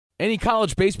Any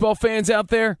college baseball fans out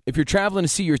there? If you're traveling to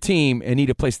see your team and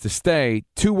need a place to stay,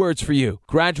 2 words for you: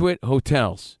 Graduate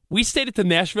Hotels. We stayed at the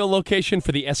Nashville location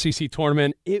for the SEC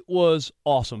tournament. It was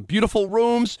awesome. Beautiful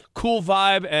rooms, cool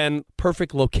vibe, and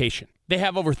perfect location. They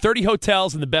have over 30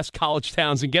 hotels in the best college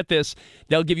towns, and get this,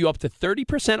 they'll give you up to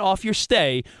 30% off your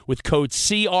stay with code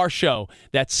CRSHOW.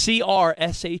 That's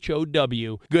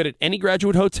CRSHOW. Good at any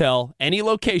Graduate Hotel, any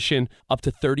location, up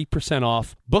to 30%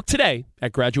 off. Book today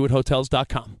at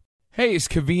graduatehotels.com. Hey, it's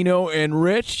Cavino and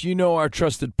Rich. You know our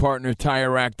trusted partner,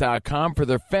 TireRack.com, for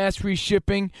their fast free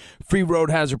shipping, free road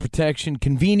hazard protection,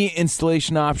 convenient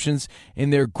installation options,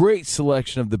 and their great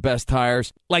selection of the best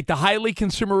tires, like the highly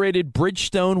consumer-rated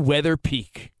Bridgestone Weather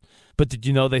Peak. But did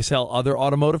you know they sell other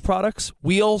automotive products?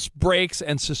 Wheels, brakes,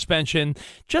 and suspension,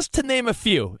 just to name a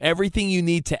few. Everything you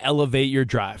need to elevate your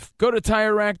drive. Go to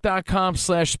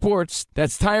TireRack.com/sports.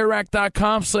 That's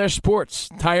TireRack.com/sports.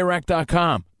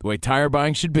 TireRack.com, the way tire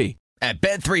buying should be. At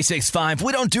Bet365,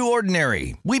 we don't do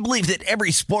ordinary. We believe that every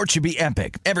sport should be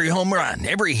epic. Every home run,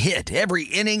 every hit, every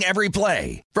inning, every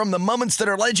play. From the moments that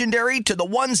are legendary to the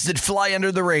ones that fly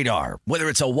under the radar. Whether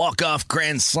it's a walk-off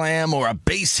grand slam or a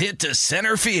base hit to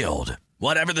center field.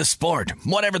 Whatever the sport,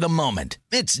 whatever the moment.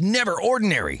 It's never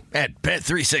ordinary at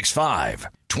Bet365.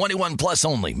 21 plus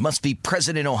only. Must be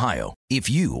present in Ohio. If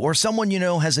you or someone you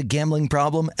know has a gambling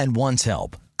problem and wants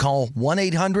help, call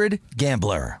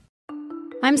 1-800-GAMBLER.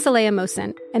 I'm Saleha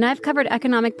Mohsin, and I've covered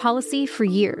economic policy for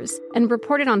years and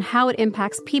reported on how it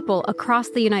impacts people across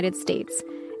the United States.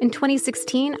 In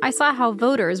 2016, I saw how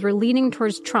voters were leaning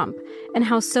towards Trump and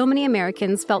how so many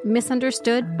Americans felt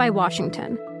misunderstood by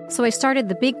Washington. So I started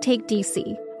The Big Take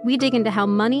DC. We dig into how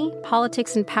money,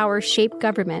 politics, and power shape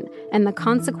government and the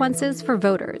consequences for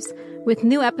voters. With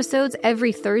new episodes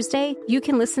every Thursday, you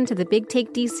can listen to The Big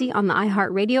Take DC on the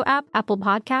iHeartRadio app, Apple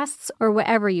Podcasts, or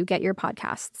wherever you get your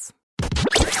podcasts.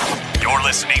 You're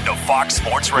listening to Fox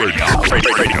Sports Radio.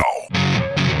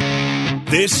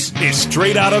 This is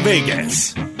Straight Outta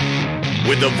Vegas.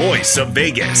 With the voice of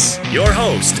Vegas, your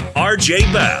host, RJ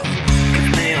Bell.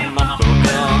 Give me a number,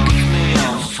 girl. Give me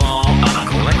a phone. I'm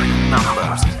collecting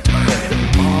numbers.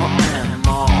 More and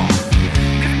more.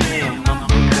 Give me a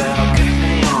number, girl. Give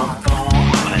me a phone.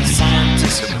 I'm a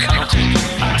scientist of counting.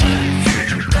 I tell you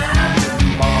future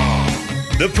more.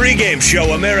 The pregame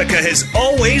show America has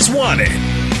always wanted.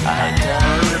 I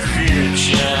tell the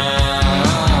future.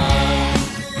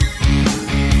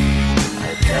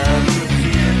 I tell the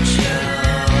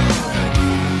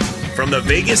future. From the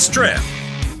Vegas Strip,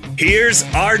 here's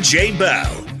RJ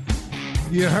Bell.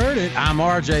 You heard it. I'm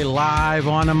RJ live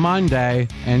on a Monday,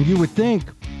 and you would think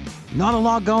not a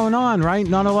lot going on, right?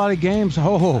 Not a lot of games.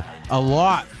 Oh, a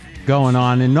lot going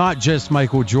on, and not just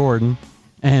Michael Jordan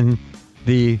and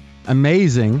the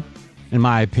amazing, in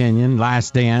my opinion,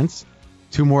 Last Dance.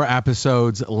 2 more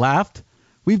episodes left.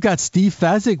 We've got Steve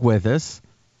Fezzik with us,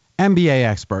 NBA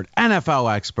expert,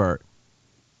 NFL expert.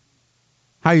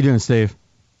 How you doing, Steve?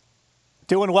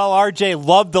 Doing well, RJ.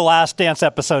 Loved the Last Dance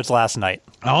episodes last night.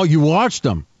 Oh, you watched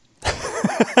them.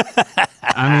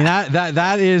 I mean,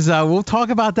 that is, we'll talk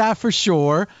about that for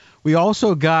sure. We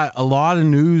also got a lot of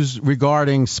news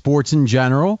regarding sports in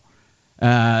general,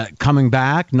 coming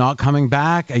back, not coming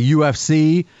back, a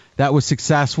UFC that was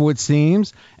successful, it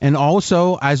seems. And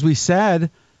also, as we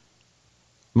said,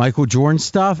 Michael Jordan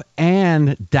stuff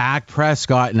and Dak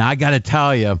Prescott. And I got to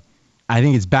tell you, I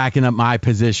think it's backing up my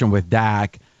position with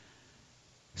Dak.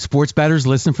 Sports bettors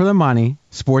listen for the money.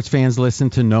 Sports fans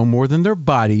listen to no more than their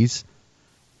buddies.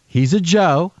 He's a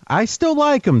Joe. I still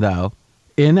like him, though.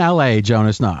 In L.A.,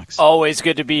 Jonas Knox. Always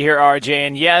good to be here, RJ.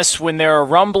 And yes, when there are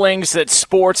rumblings that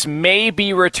sports may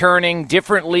be returning,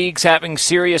 different leagues having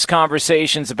serious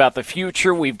conversations about the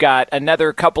future, we've got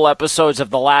another couple episodes of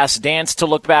The Last Dance to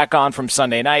look back on from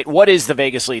Sunday night. What is the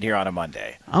Vegas lead here on a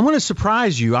Monday? I'm going to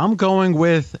surprise you. I'm going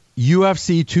with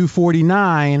UFC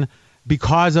 249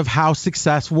 because of how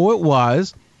successful it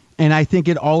was. And I think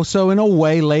it also, in a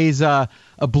way, lays a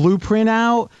blueprint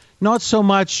out, not so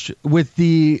much with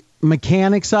the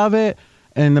mechanics of it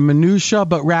and the minutia,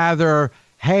 but rather,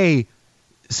 hey,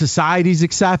 society's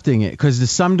accepting it, because to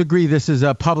some degree this is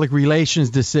a public relations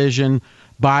decision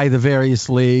by the various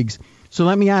leagues. So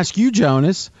let me ask you,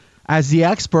 Jonas, as the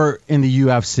expert in the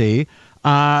UFC,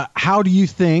 how do you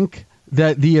think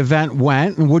that the event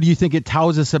went, and what do you think it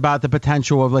tells us about the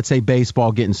potential of, let's say,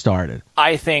 baseball getting started?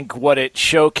 I think what it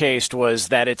showcased was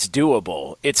that it's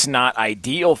doable. It's not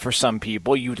ideal for some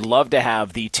people. You'd love to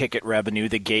have the ticket revenue,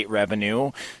 the gate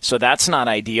revenue. So that's not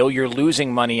ideal. You're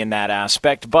losing money in that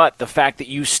aspect. But the fact that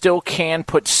you still can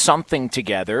put something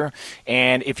together,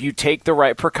 and if you take the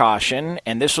right precaution,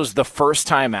 and this was the first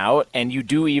time out, and you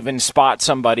do even spot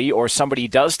somebody or somebody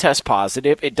does test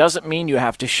positive, it doesn't mean you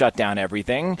have to shut down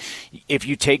everything. If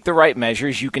you take the right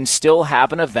measures, you can still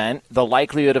have an event. The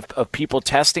likelihood of people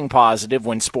testing positive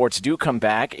when sports do come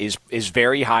back is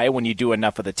very high when you do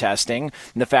enough of the testing.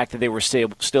 And the fact that they were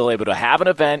still able to have an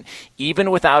event,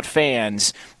 even without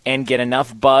fans, and get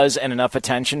enough buzz and enough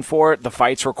attention for it, the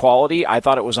fights were quality. I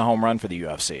thought it was a home run for the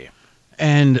UFC.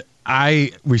 And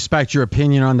I respect your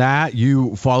opinion on that.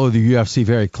 You follow the UFC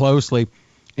very closely.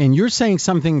 And you're saying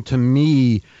something to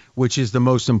me, which is the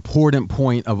most important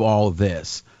point of all of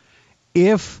this.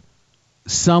 If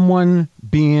someone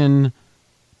being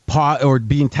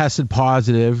tested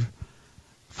positive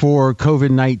for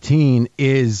COVID-19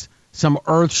 is some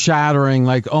earth-shattering,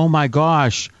 like, oh my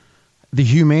gosh, the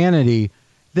humanity,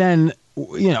 then,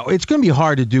 it's going to be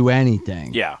hard to do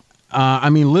anything. Yeah. I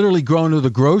mean, literally going to the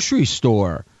grocery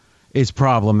store is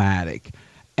problematic.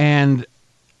 And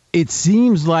it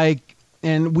seems like,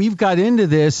 and we've got into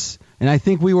this, and I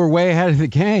think we were way ahead of the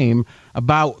game,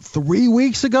 about 3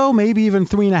 weeks ago, maybe even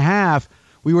 3.5,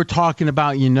 we were talking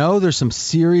about, there's some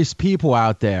serious people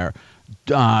out there,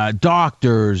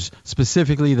 doctors,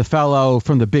 specifically the fellow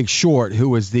from The Big Short, who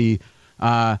was the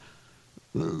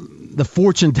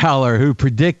fortune teller who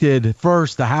predicted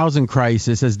first the housing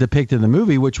crisis as depicted in the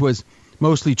movie, which was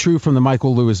mostly true from the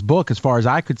Michael Lewis book, as far as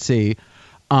I could see.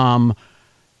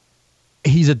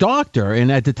 He's a doctor,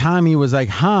 and at the time he was like,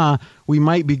 we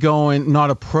might be not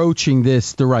approaching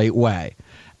this the right way.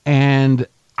 And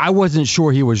I wasn't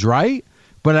sure he was right,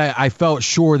 but I felt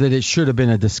sure that it should have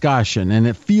been a discussion. And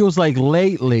it feels like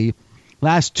lately,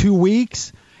 last 2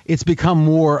 weeks, it's become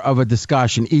more of a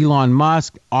discussion. Elon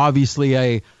Musk, obviously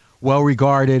a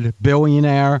well-regarded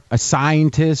billionaire, a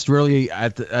scientist, really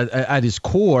at his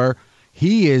core.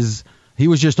 He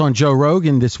was just on Joe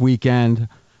Rogan this weekend,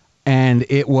 and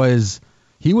he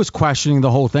was questioning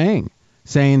the whole thing,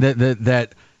 saying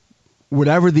that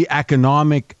whatever the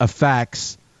economic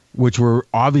effects, which were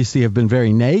obviously have been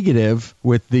very negative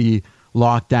with the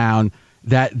lockdown,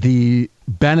 that the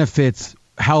benefits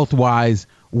health-wise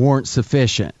weren't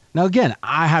sufficient. Now, again,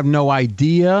 I have no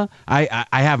idea. I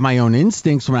have my own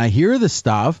instincts when I hear this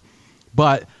stuff,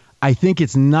 but I think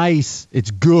it's nice,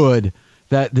 it's good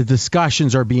that the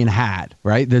discussions are being had,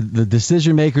 right? The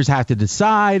decision makers have to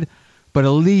decide, but at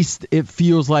least it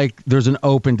feels like there's an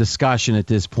open discussion at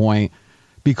this point,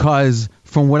 because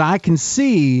from what I can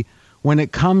see, when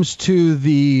it comes to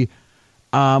the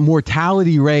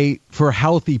mortality rate for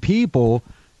healthy people,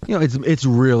 it's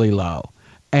really low.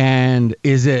 And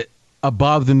is it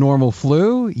above the normal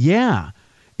flu? Yeah.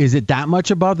 Is it that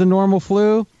much above the normal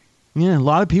flu? Yeah, a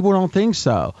lot of people don't think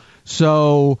so.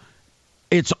 So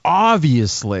it's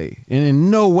obviously, and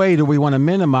in no way do we want to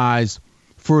minimize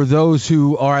for those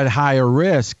who are at higher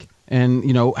risk and,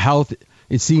 health.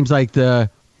 It seems like the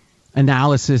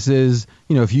analysis is,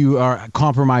 if you are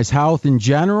compromised health in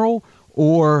general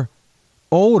or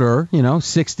older,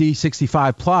 60,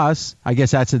 65 plus, I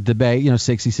guess that's a debate,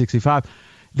 60, 65,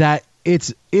 that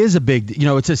it's a big,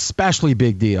 it's especially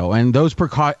big deal. And those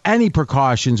any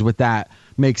precautions with that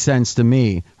make sense to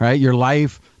me, right? Your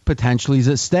life potentially is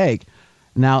at stake.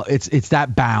 Now it's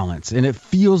that balance, and it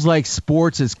feels like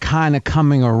sports is kind of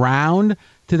coming around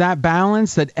to that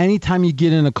balance, that anytime you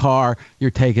get in a car,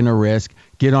 you're taking a risk,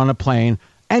 get on a plane,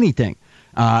 anything,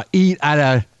 eat at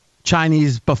a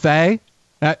Chinese buffet,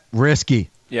 risky.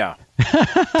 Yeah.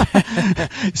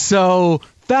 So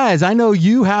Faz, I know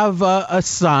you have a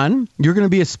son. You're going to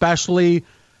be especially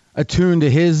attuned to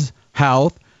his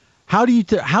health. How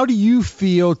do you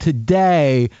feel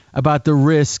today about the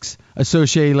risks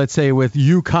associated, let's say, with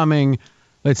you coming,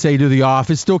 let's say, to the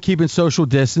office, still keeping social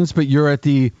distance, but you're at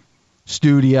the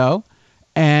studio?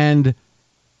 And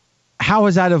how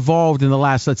has that evolved in the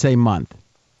last, let's say, month?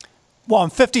 Well, I'm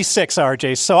 56,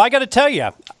 RJ, so I got to tell you,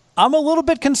 I'm a little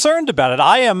bit concerned about it.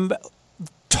 I am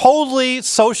totally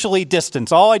socially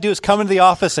distanced. All I do is come into the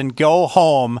office and go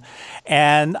home,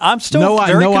 and I'm still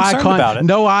very concerned about it.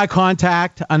 No eye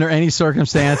contact under any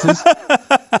circumstances.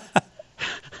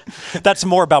 That's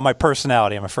more about my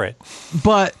personality, I'm afraid.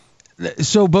 But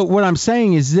what I'm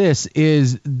saying is this,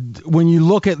 is when you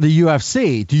look at the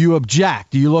UFC, do you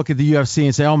object? Do you look at the UFC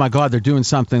and say, oh my God, they're doing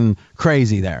something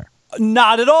crazy there?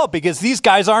 Not at all, because these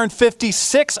guys aren't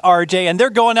 56, RJ, and they're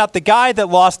going out. The guy that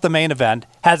lost the main event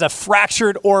has a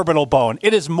fractured orbital bone.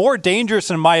 It is more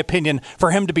dangerous, in my opinion,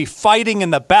 for him to be fighting in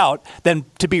the bout than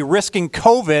to be risking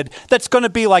COVID. That's going to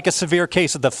be like a severe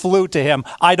case of the flu to him.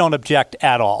 I don't object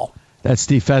at all. That's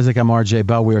Steve Fezzik. I'm RJ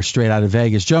Bell. We are straight out of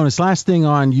Vegas. Jonas, last thing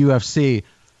on UFC.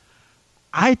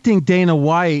 I think Dana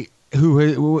White,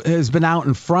 who has been out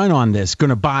in front on this, going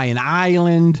to buy an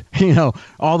island,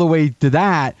 all the way to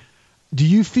that. Do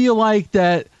you feel like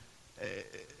that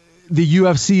the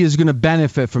UFC is going to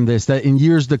benefit from this, that in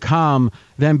years to come,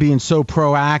 them being so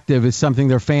proactive is something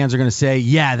their fans are going to say,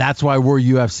 yeah, that's why we're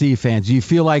UFC fans? Do you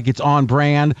feel like it's on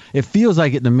brand? It feels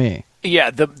like it to me.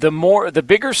 Yeah, the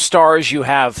bigger stars you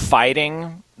have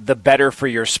fighting, the better for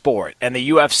your sport. And the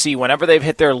UFC, whenever they've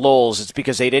hit their lulls, it's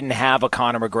because they didn't have a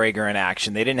Conor McGregor in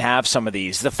action. They didn't have some of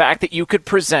these. The fact that you could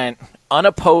present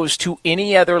unopposed to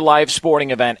any other live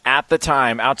sporting event at the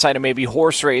time, outside of maybe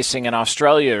horse racing in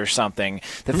Australia or something,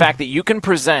 the fact that you can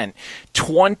present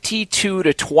 22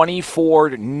 to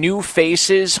 24 new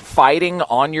faces fighting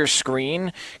on your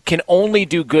screen can only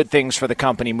do good things for the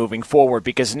company moving forward,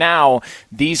 because now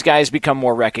these guys become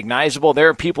more recognizable. There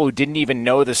are people who didn't even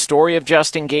know the story of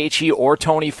Justin Gaethje or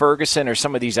Tony Ferguson or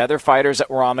some of these other fighters that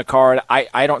were on the card.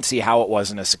 I don't see how it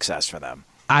wasn't a success for them.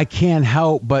 I can't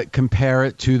help but compare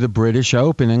it to the British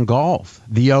Open in golf.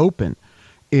 The Open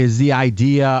is the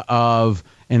idea of,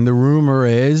 and the rumor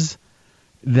is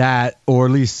that, or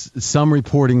at least some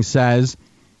reporting says,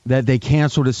 that they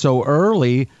canceled it so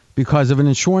early because of an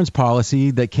insurance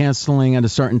policy that canceling at a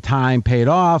certain time paid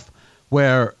off,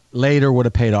 where later would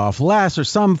have paid off less, or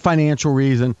some financial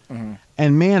reason. Mm-hmm.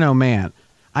 And man, oh man,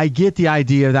 I get the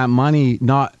idea of that money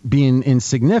not being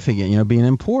insignificant, being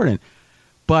important.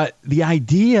 But the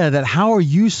idea that how are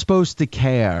you supposed to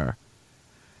care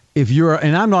if you're,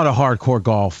 and I'm not a hardcore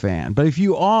golf fan, but if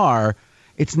you are,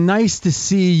 it's nice to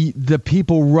see the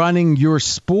people running your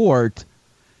sport,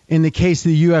 in the case of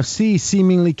the UFC,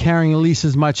 seemingly caring at least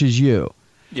as much as you.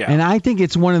 Yeah. And I think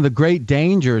it's one of the great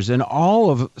dangers in all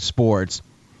of sports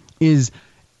is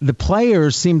the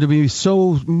players seem to be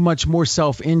so much more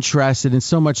self-interested and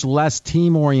so much less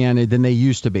team-oriented than they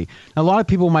used to be. Now, a lot of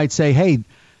people might say, hey,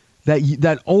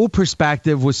 that old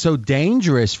perspective was so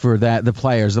dangerous for the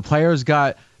players. The players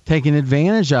got taken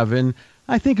advantage of, and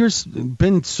I think there's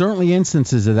been certainly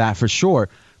instances of that for sure.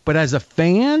 But as a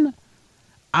fan,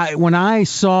 when I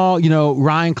saw,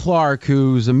 Ryan Clark,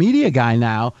 who's a media guy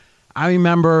now, I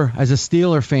remember as a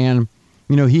Steeler fan,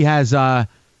 he has, I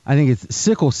think it's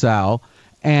sickle cell,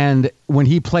 and when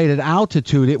he played at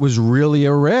altitude, it was really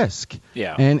a risk.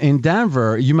 Yeah. And in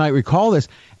Denver, you might recall this.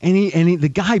 And the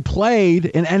guy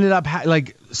played and ended up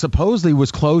supposedly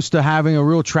was close to having a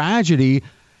real tragedy.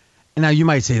 And now you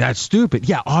might say that's stupid.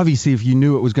 Yeah, obviously, if you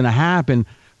knew it was going to happen,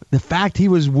 the fact he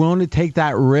was willing to take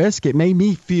that risk, it made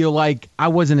me feel like I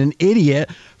wasn't an idiot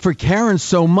for caring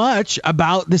so much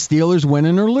about the Steelers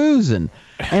winning or losing.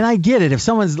 And I get it. If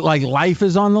someone's life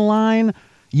is on the line,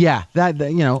 yeah, that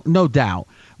no doubt.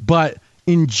 But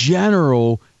in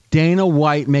general, Dana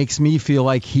White makes me feel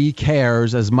like he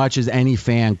cares as much as any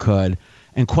fan could.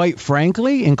 And quite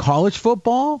frankly, in college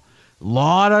football, a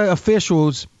lot of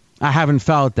officials, I haven't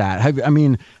felt that.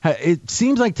 It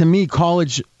seems like to me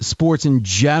college sports in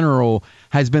general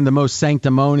has been the most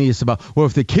sanctimonious about, well,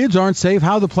 if the kids aren't safe,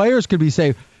 how the players could be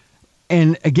safe.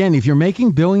 And again, if you're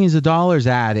making billions of dollars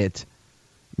at it,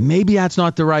 maybe that's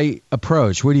not the right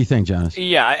approach. What do you think, Jonas?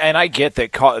 Yeah, and I get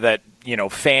that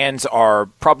fans are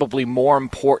probably more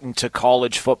important to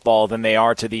college football than they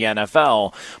are to the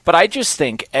NFL. But I just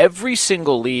think every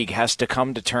single league has to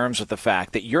come to terms with the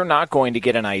fact that you're not going to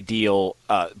get an ideal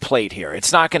plate here.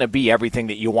 It's not going to be everything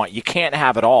that you want. You can't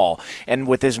have it all. And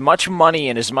with as much money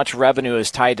and as much revenue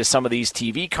as tied to some of these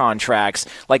TV contracts,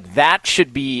 that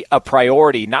should be a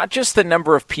priority. Not just the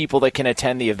number of people that can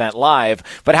attend the event live,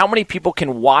 but how many people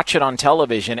can watch it on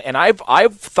television. And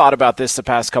I've thought about this the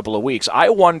past couple of weeks. I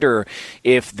wonder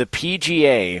if the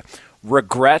PGA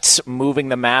regrets moving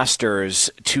the Masters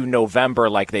to November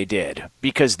like they did,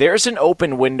 because there's an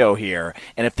open window here,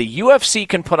 and if the UFC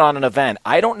can put on an event,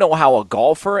 I don't know how a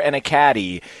golfer and a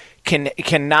caddy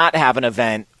cannot have an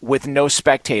event with no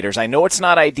spectators. I know it's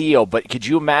not ideal, but could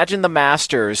you imagine the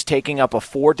Masters taking up a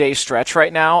 4-day stretch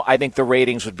right now? I think the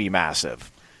ratings would be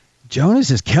massive. Jonas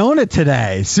is killing it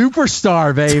today.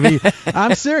 Superstar, baby.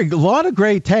 I'm serious. A lot of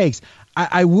great takes.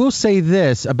 I will say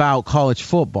this about college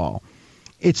football.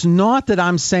 It's not that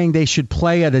I'm saying they should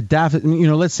play at a deficit.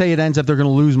 Let's say it ends up they're going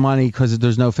to lose money because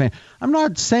there's no fan. I'm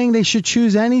not saying they should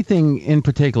choose anything in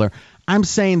particular. I'm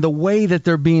saying the way that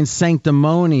they're being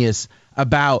sanctimonious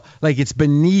about like it's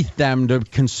beneath them to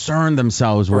concern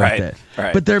themselves with it.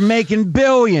 Right. But they're making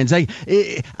billions. Like,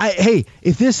 hey,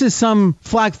 if this is some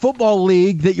flag football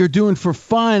league that you're doing for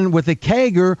fun with a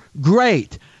kegger,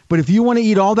 great. But if you want to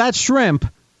eat all that shrimp,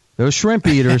 those shrimp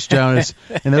eaters, Jonas,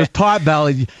 and those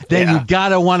pot-bellied, then you got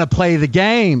to want to play the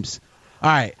games. All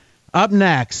right, up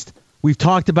next, we've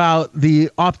talked about the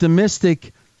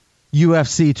optimistic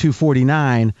UFC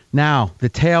 249. Now, the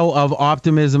tale of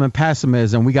optimism and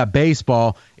pessimism. We got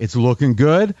baseball. It's looking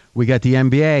good. We got the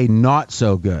NBA. Not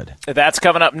so good. That's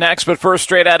coming up next. But first,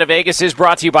 Straight Out of Vegas is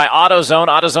brought to you by AutoZone.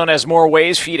 AutoZone has more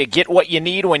ways for you to get what you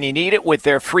need when you need it. With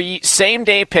their free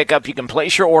same-day pickup, you can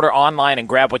place your order online and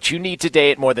grab what you need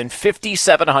today at more than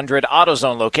 5,700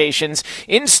 AutoZone locations.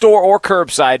 In-store or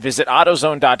curbside, visit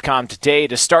AutoZone.com today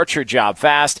to start your job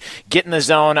fast. Get in the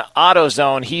zone.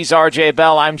 AutoZone. He's RJ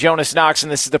Bell. I'm Jonas Knox,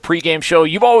 and this is the pregame show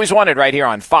you've always wanted right here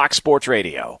on Fox Sports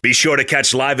Radio. Be sure to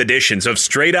catch live editions of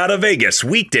Straight Out of Vegas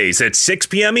weekdays at 6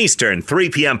 p.m. Eastern, 3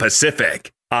 p.m.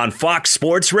 Pacific on Fox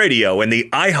Sports Radio and the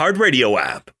iHeartRadio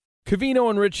app. Covino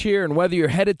and Rich here, and whether you're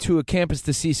headed to a campus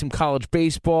to see some college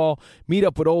baseball, meet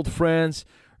up with old friends,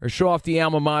 or show off the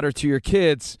alma mater to your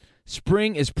kids,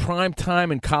 spring is prime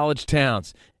time in college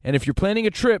towns. And if you're planning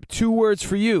a trip, 2 words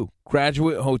for you: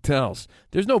 Graduate Hotels.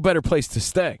 There's no better place to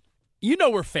stay. You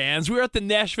know we're fans. We were at the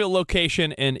Nashville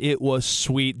location, and it was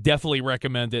sweet. Definitely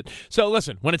recommend it. So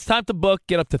listen, when it's time to book,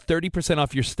 get up to 30%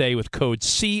 off your stay with code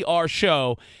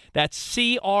CRSHOW. That's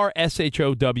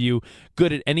CRSHOW.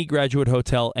 Good at any Graduate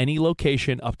Hotel, any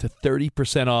location, up to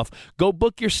 30% off. Go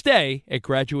book your stay at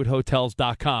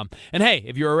graduatehotels.com. And hey,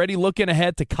 if you're already looking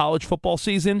ahead to college football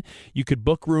season, you could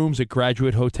book rooms at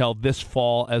Graduate Hotel this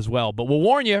fall as well. But we'll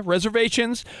warn you,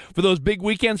 reservations for those big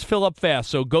weekends fill up fast,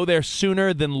 so go there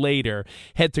sooner than later.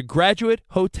 Head to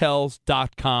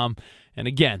graduatehotels.com. And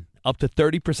again, up to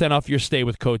 30% off your stay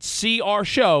with code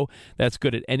CRSHOW. That's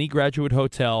good at any Graduate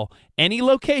Hotel, any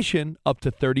location, up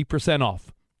to 30%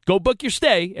 off. Go book your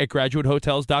stay at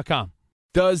graduatehotels.com.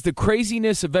 Does the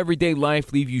craziness of everyday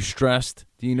life leave you stressed?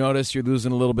 Do you notice you're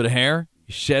losing a little bit of hair?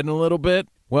 You're shedding a little bit?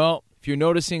 Well, if you're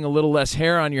noticing a little less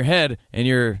hair on your head and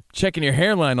you're checking your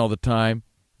hairline all the time,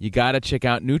 you got to check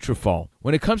out Nutrafol.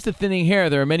 When it comes to thinning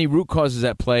hair, there are many root causes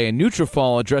at play, and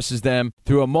Nutrafol addresses them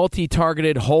through a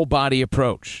multi-targeted whole-body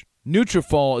approach.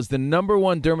 Nutrafol is the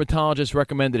 #1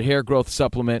 dermatologist-recommended hair growth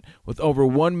supplement, with over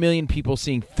 1 million people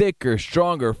seeing thicker,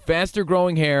 stronger,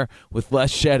 faster-growing hair with less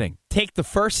shedding. Take the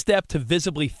first step to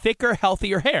visibly thicker,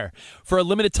 healthier hair. For a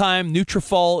limited time,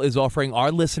 Nutrafol is offering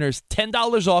our listeners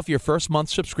 $10 off your first month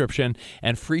subscription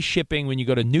and free shipping when you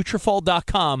go to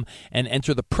Nutrafol.com and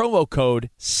enter the promo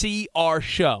code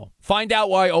CRSHOW. Find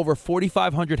out why over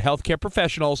 4,500 healthcare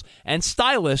professionals and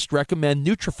stylists recommend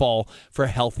Nutrafol for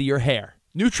healthier hair.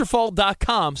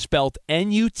 Nutrafol.com, spelled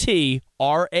Nutrafol.com,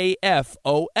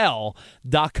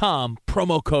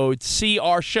 promo code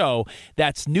CRSHOW.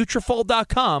 That's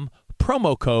Nutrafol.com,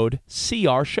 promo code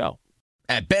CRSHOW.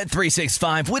 At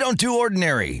Bet365, we don't do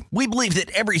ordinary. We believe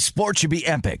that every sport should be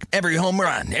epic. Every home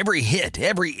run, every hit,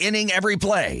 every inning, every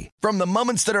play. From the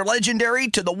moments that are legendary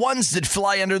to the ones that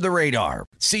fly under the radar.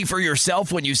 See for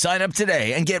yourself when you sign up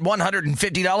today and get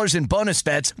 $150 in bonus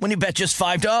bets when you bet just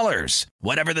 $5.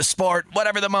 Whatever the sport,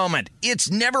 whatever the moment, it's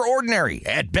never ordinary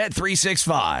at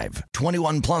Bet365.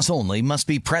 21 plus only. Must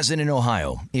be present in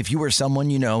Ohio. If you or someone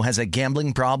you know has a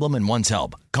gambling problem and wants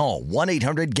help, call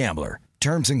 1-800-GAMBLER.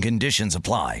 Terms and conditions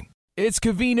apply. It's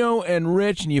Covino and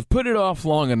Rich, and you've put it off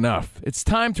long enough. It's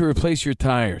time to replace your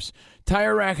tires.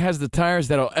 Tire Rack has the tires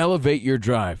that'll elevate your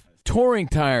drive. Touring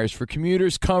tires for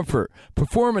commuters' comfort,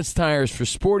 performance tires for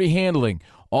sporty handling,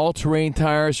 all-terrain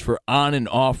tires for on- and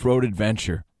off-road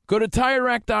adventure. Go to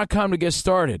TireRack.com to get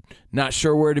started. Not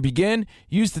sure where to begin?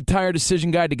 Use the Tire Decision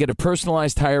Guide to get a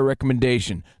personalized tire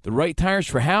recommendation. The right tires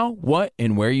for how, what,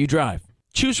 and where you drive.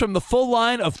 Choose from the full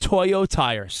line of Toyo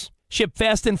tires. Ship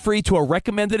fast and free to a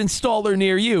recommended installer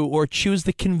near you, or choose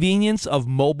the convenience of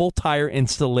mobile tire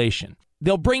installation.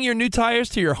 They'll bring your new tires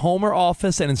to your home or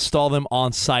office and install them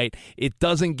on site. It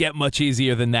doesn't get much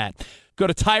easier than that. Go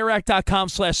to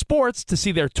TireRack.com/sports to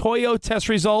see their Toyo test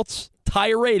results,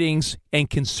 tire ratings, and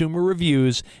consumer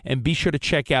reviews, and be sure to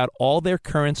check out all their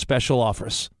current special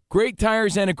offers. Great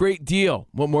tires and a great deal.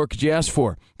 What more could you ask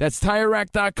for? That's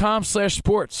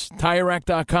TireRack.com/sports.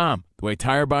 TireRack.com, the way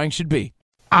tire buying should be.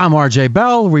 I'm RJ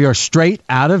Bell. We are straight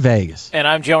out of Vegas. And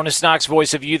I'm Jonas Knox,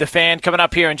 voice of You, the fan. Coming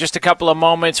up here in just a couple of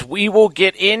moments, we will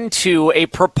get into a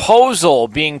proposal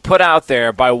being put out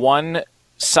there by one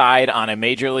side on a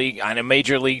major league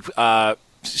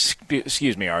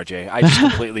Excuse me, RJ. I just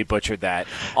completely butchered that.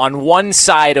 On one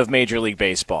side of Major League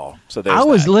Baseball. So there's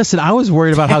that. I was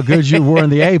worried about how good you were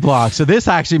in the A block, so this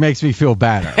actually makes me feel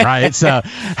better, right? So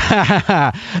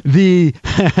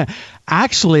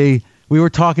actually, we were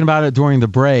talking about it during the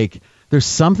break. There's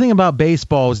something about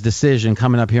baseball's decision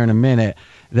coming up here in a minute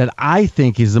that I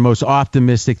think is the most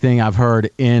optimistic thing I've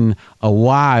heard in a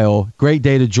while. Great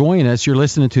day to join us. You're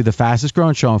listening to the fastest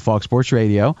growing show on Fox Sports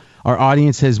Radio. Our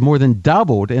audience has more than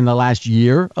doubled in the last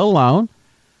year alone.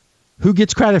 Who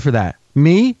gets credit for that?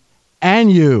 Me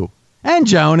and you and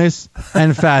Jonas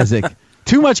and Fezzik.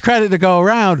 Too much credit to go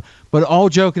around, but all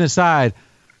joking aside,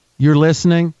 you're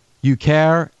listening, you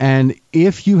care, and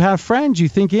if you have friends you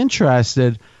think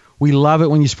interested, we love it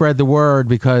when you spread the word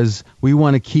because we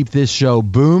want to keep this show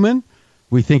booming.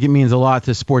 We think it means a lot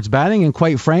to sports betting and,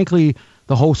 quite frankly,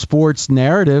 the whole sports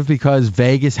narrative because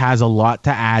Vegas has a lot to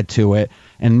add to it.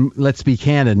 And let's be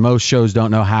candid, most shows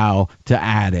don't know how to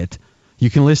add it.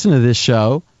 You can listen to this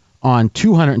show on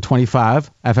 225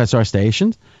 FSR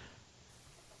stations.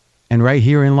 And right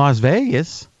here in Las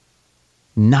Vegas,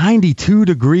 92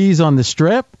 degrees on the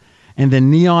Strip. And the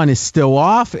neon is still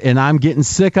off, and I'm getting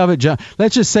sick of it.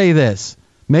 Let's just say this.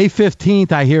 May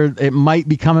 15th, I hear it might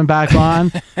be coming back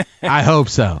on. I hope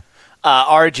so.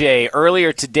 RJ,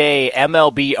 earlier today,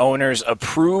 MLB owners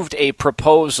approved a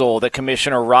proposal that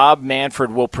Commissioner Rob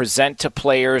Manfred will present to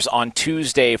players on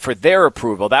Tuesday for their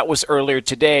approval. That was earlier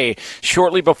today.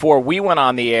 Shortly before we went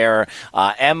on the air,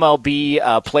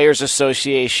 MLB Players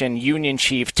Association Union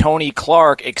Chief Tony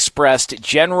Clark expressed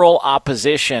general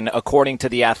opposition, according to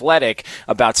The Athletic,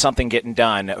 about something getting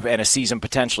done and a season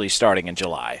potentially starting in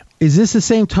July. Is this the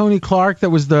same Tony Clark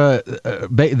that was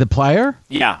the player?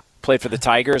 Yeah. Played for the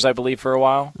Tigers, I believe, for a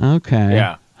while. Okay.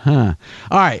 Yeah. Huh.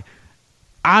 All right.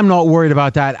 I'm not worried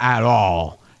about that at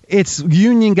all. It's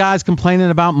union guys complaining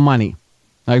about money.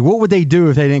 Like, what would they do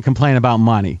if they didn't complain about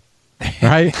money?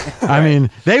 Right? I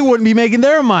mean, they wouldn't be making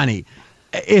their money.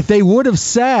 If they would have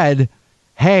said,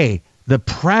 hey, the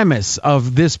premise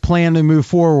of this plan to move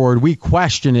forward, we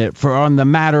question it on the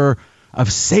matter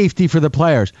of safety for the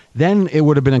players, then it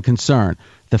would have been a concern.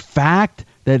 The fact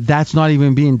that that's not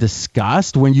even being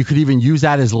discussed when you could even use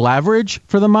that as leverage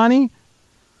for the money,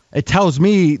 it tells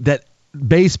me that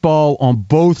baseball on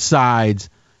both sides,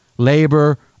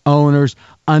 labor, owners,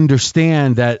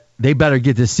 understand that they better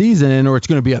get this season in or it's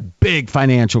going to be a big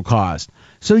financial cost.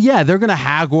 So, yeah, they're going to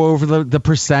haggle over the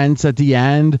percents at the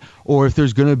end or if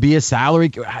there's going to be a salary,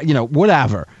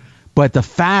 whatever. But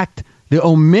the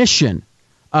omission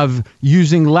of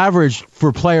using leverage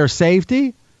for player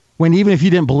safety, when even if you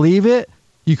didn't believe it,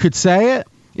 you could say it,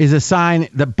 is a sign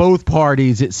that both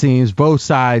parties, it seems, both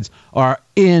sides are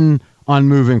in on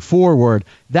moving forward.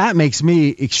 That makes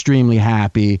me extremely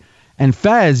happy. And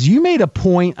Fez, you made a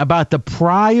point about the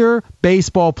prior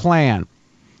baseball plan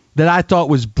that I thought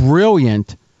was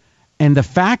brilliant. And the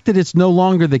fact that it's no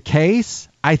longer the case,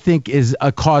 I think, is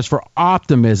a cause for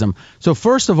optimism. So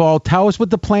first of all, tell us what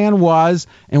the plan was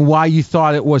and why you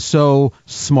thought it was so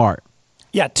smart.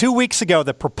 Yeah, 2 weeks ago,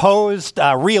 the proposed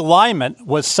realignment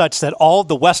was such that all of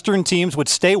the Western teams would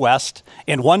stay West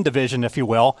in one division, if you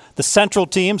will. The Central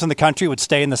teams in the country would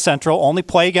stay in the Central, only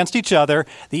play against each other.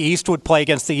 The East would play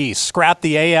against the East. Scrap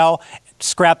the AL,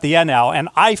 scrap the NL. And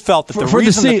I felt that for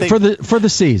the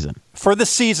season. For the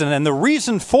season. And the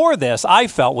reason for this, I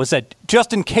felt, was that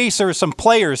just in case there were some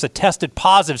players that tested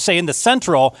positive, say in the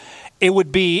Central, it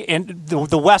would be in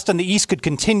the West and the East could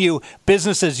continue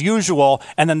business as usual,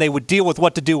 and then they would deal with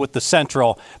what to do with the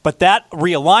Central. But that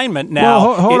realignment now.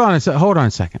 Well, hold on a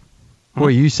second. Boy,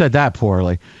 you said that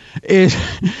poorly.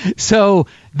 So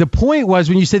the point was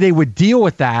when you said they would deal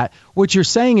with that, what you're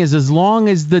saying is as long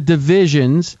as the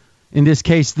divisions, in this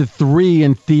case the three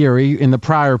in theory in the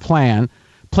prior plan,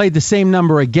 played the same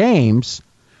number of games,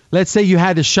 let's say you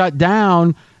had to shut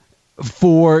down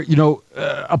for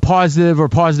a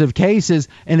positive cases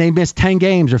and they missed 10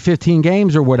 games or 15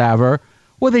 games or whatever,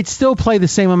 well, they'd still play the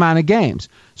same amount of games.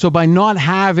 So by not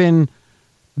having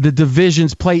the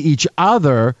divisions play each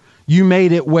other, you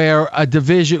made it where a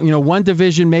division, one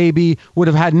division maybe would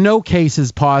have had no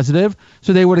cases positive,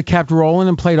 so they would have kept rolling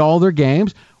and played all their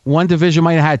games. One division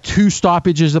might have had 2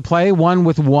 stoppages to play, one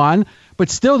with 1,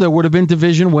 but still there would have been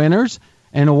division winners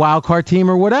and a wild card team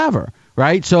or whatever,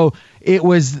 right? So it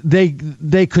was they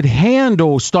could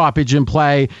handle stoppage in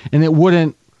play, and it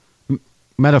wouldn't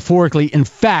metaphorically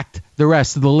infect the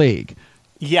rest of the league.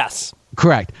 Yes.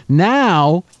 Correct.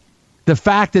 Now, the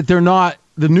fact that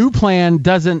the new plan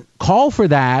doesn't call for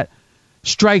that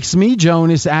strikes me,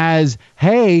 Jonas, as,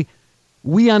 hey,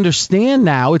 we understand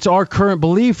now, it's our current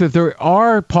belief, if there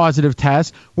are positive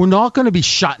tests, we're not going to be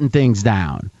shutting things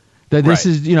down. That this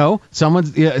is,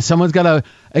 someone's got to,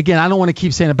 again, I don't want to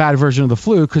keep saying a bad version of the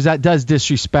flu because that does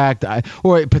disrespect,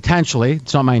 or potentially,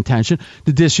 it's not my intention,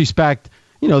 to disrespect,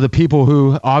 the people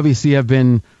who obviously have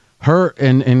been hurt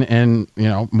and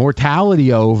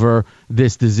mortality over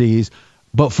this disease.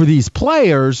 But for these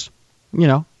players,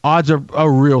 odds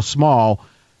are real small.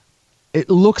 It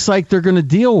looks like they're going to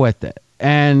deal with it.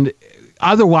 And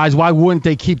otherwise, why wouldn't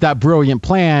they keep that brilliant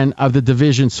plan of the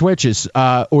division switches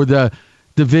or the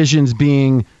divisions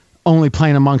being only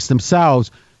playing amongst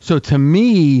themselves? So to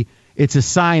me, it's a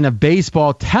sign of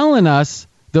baseball telling us,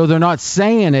 though they're not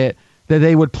saying it, that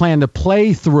they would plan to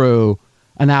play through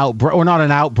an outbreak, or not an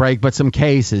outbreak, but some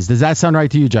cases. Does that sound right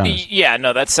to you, Jonas? Yeah,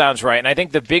 no, that sounds right. And I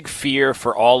think the big fear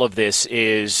for all of this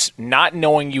is not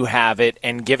knowing you have it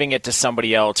and giving it to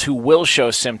somebody else who will show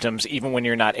symptoms even when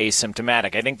you're not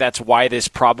asymptomatic. I think that's why this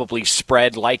probably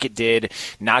spread like it did,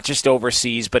 not just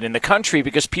overseas, but in the country,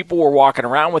 because people were walking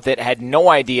around with it, had no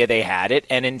idea they had it,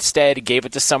 and instead gave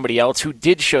it to somebody else who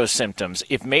did show symptoms.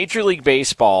 If Major League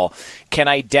Baseball can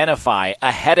identify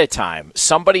ahead of time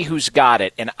somebody who's got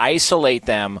it and isolate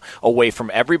them away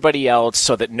from everybody else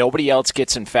so that nobody else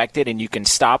gets infected and you can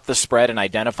stop the spread and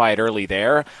identify it early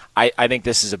there, I think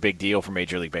this is a big deal for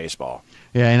Major League Baseball.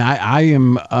 Yeah, and I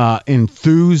am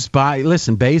enthused by,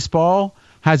 listen, baseball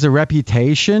has a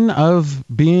reputation of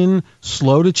being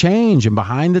slow to change and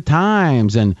behind the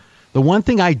times. And the one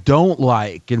thing I don't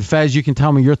like, and Fez, you can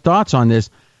tell me your thoughts on this,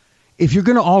 if you're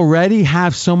going to already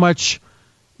have so much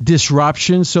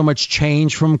disruption, so much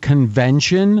change from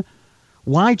convention,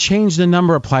 why change the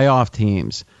number of playoff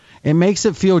teams? It makes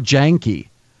it feel janky,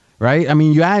 right? I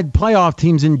mean, you add playoff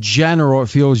teams in general, it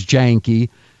feels janky.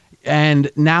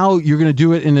 And now you're going to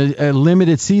do it in a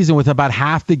limited season with about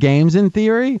half the games in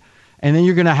theory. And then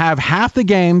you're going to have half the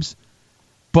games,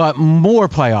 but more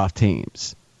playoff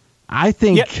teams. I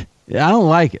think, I don't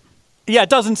like it. Yeah, it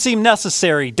doesn't seem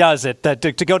necessary, does it, that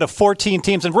to go to 14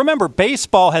 teams? And remember,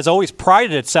 baseball has always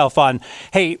prided itself on,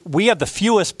 hey, we have the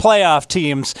fewest playoff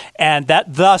teams, and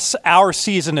that thus our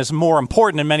season is more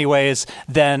important in many ways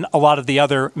than a lot of the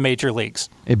other major leagues.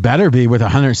 It better be with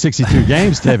 162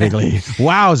 games typically.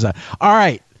 Wowza. All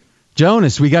right,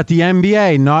 Jonas, we got the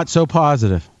NBA, not so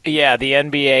positive. Yeah, the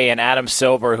NBA and Adam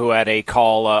Silver, who had a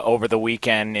call over the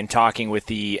weekend in talking with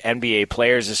the NBA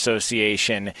Players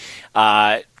Association,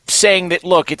 saying that,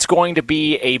 look, it's going to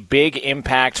be a big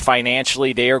impact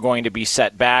financially. They are going to be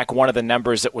set back. One of the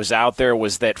numbers that was out there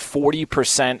was that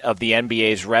 40% of the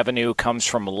NBA's revenue comes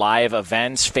from live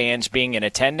events, fans being in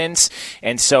attendance.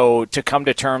 And so to come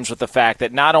to terms with the fact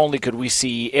that not only could we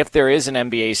see, if there is an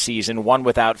NBA season, one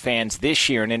without fans this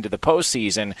year and into the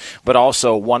postseason, but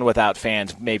also one without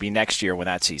fans maybe next year when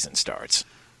that season starts.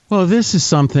 Well, this is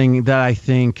something that I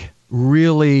think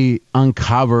really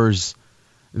uncovers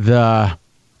the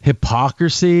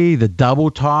hypocrisy, the double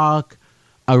talk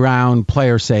around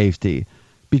player safety.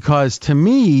 Because to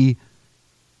me,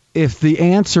 if the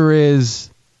answer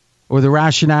is, or the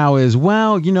rationale is,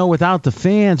 well, without the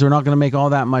fans, we're not going to make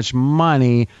all that much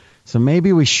money, so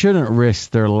maybe we shouldn't risk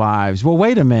their lives. Well,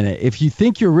 wait a minute. If you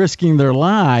think you're risking their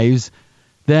lives,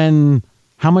 then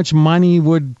how much money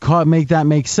would make that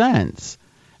make sense?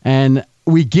 And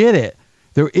we get it.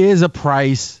 There is a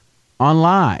price on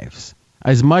lives.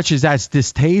 As much as that's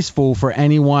distasteful for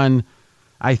anyone,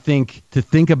 I think, to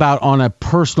think about on a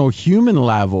personal human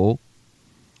level,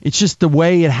 it's just the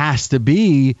way it has to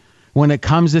be when it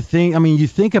comes to things. I mean, you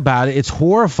think about it, it's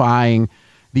horrifying,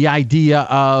 the idea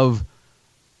of,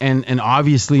 and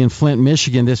obviously in Flint,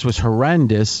 Michigan, this was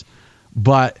horrendous,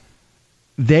 but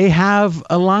they have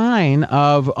a line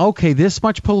of, okay, this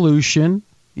much pollution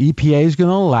EPA is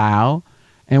going to allow,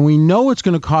 and we know it's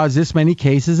going to cause this many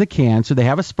cases of cancer. They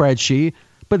have a spreadsheet,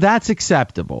 but that's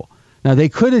acceptable. Now, they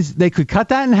could cut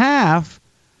that in half,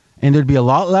 and there'd be a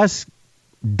lot less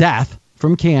death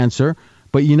from cancer.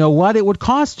 But you know what? It would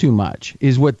cost too much,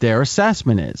 is what their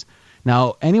assessment is.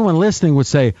 Now, anyone listening would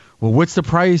say, well, what's the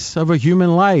price of a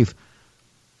human life?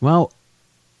 Well,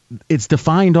 it's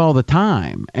defined all the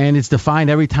time, and it's defined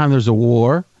every time there's a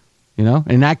war.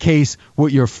 In that case,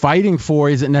 what you're fighting for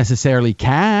isn't necessarily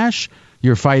cash.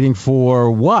 You're fighting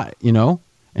for what,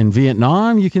 In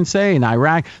Vietnam, you can say, in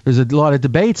Iraq, there's a lot of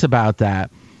debates about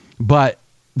that. But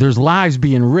there's lives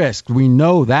being risked. We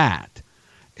know that.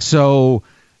 So,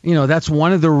 that's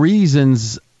one of the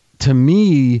reasons, to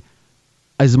me,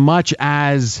 as much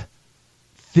as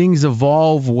things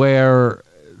evolve where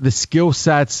the skill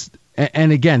sets,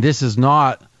 and again, this is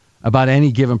not about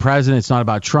any given president. It's not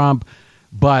about Trump.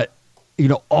 But,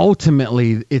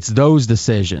 ultimately it's those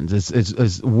decisions.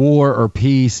 It's war or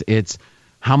peace. It's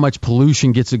how much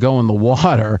pollution gets to go in the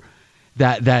water.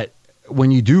 That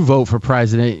when you do vote for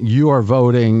president, you are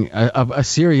voting a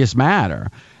serious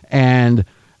matter. And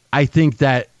I think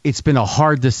that it's been a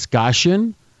hard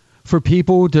discussion for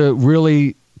people to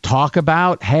really talk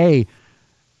about. Hey,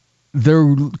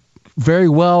 there very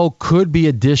well could be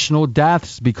additional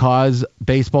deaths because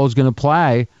baseball is going to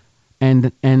play,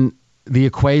 and the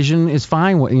equation is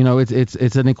fine.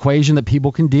 It's an equation that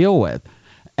people can deal with,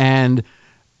 and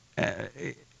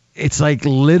it's like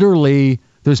literally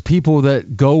there's people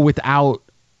that go without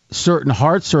certain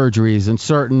heart surgeries and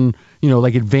certain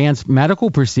like advanced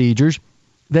medical procedures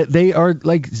that they are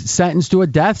like sentenced to a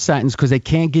death sentence because they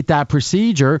can't get that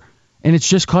procedure. And it's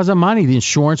just because of money. The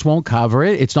insurance won't cover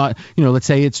it. It's not, let's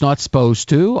say it's not supposed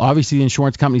to. Obviously, the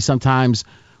insurance company sometimes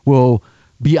will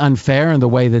be unfair in the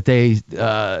way that they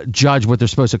judge what they're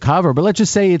supposed to cover. But let's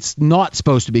just say it's not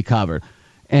supposed to be covered.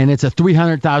 And it's a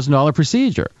 $300,000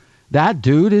 procedure. That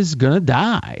dude is going to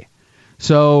die.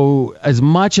 So as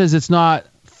much as it's not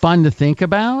fun to think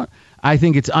about, I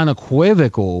think it's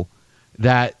unequivocal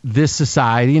that this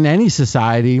society and any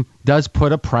society does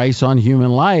put a price on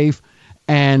human life.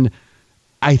 And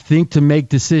I think to make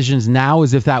decisions now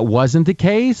as if that wasn't the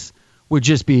case would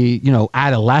just be,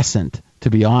 adolescent, to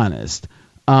be honest.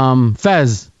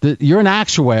 Fez, you're an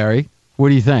actuary. What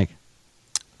do you think?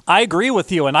 I agree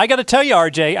with you. And I got to tell you,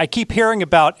 RJ, I keep hearing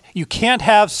about you can't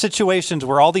have situations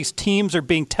where all these teams are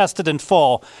being tested in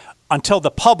full until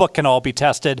the public can all be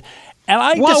tested. And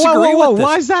I disagree with this.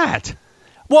 Why is that?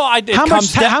 Well,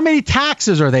 how many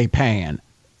taxes are they paying?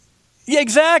 Yeah,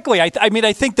 exactly. I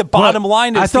think the bottom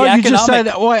line is the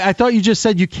economic. I thought you just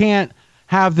said you can't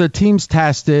have the teams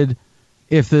tested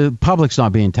if the public's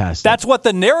not being tested. That's what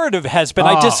the narrative has been.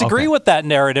 I disagree with that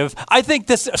narrative. I think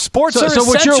sports are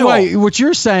essential. So what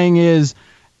you're saying is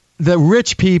the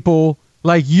rich people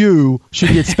like you should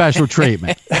get special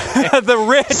treatment. The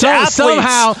rich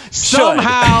athletes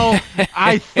somehow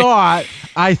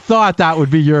I thought that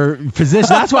would be your position.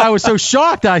 That's why I was so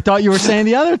shocked that I thought you were saying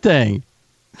the other thing.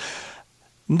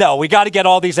 No, we got to get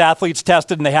all these athletes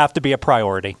tested, and they have to be a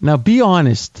priority. Now, be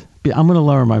honest. I'm going to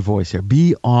lower my voice here.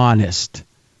 Be honest.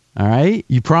 All right?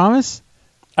 You promise?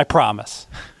 I promise.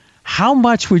 How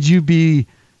much would you be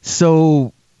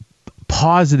so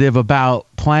positive about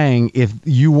playing if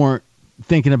you weren't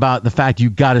thinking about the fact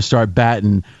you got to start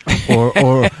batting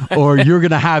or you're going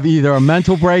to have either a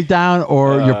mental breakdown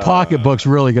or your pocketbook's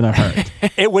really going to hurt?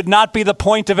 It would not be the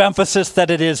point of emphasis that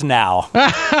it is now.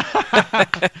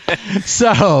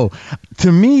 So,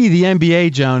 to me, the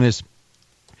NBA, Jonas,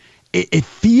 it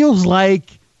feels like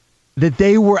that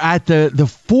they were at the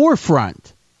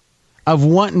forefront of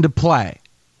wanting to play.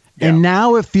 Yeah. And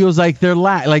now it feels like they're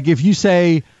like if you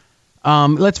say,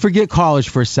 let's forget college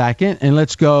for a second and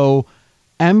let's go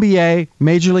NBA,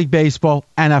 Major League Baseball,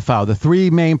 NFL, the three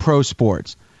main pro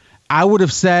sports. I would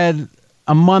have said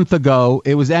a month ago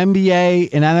it was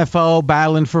NBA and NFL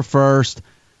battling for first,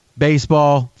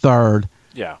 baseball third.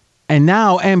 Yeah. And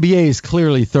now NBA is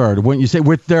clearly third. Wouldn't you say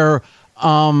with their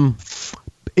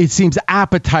it seems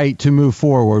appetite to move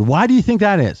forward? Why do you think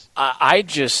that is?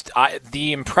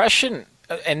 The impression,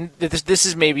 and this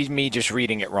is maybe me just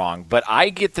reading it wrong, but I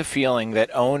get the feeling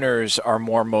that owners are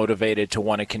more motivated to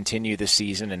want to continue the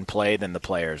season and play than the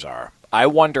players are. I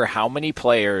wonder how many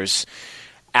players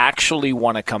actually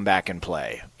want to come back and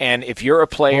play. And if you're a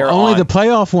player, only the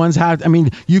playoff ones have. I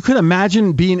mean, you could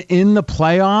imagine being in the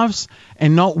playoffs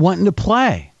and not wanting to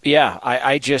play. Yeah,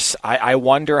 I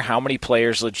wonder how many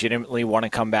players legitimately want to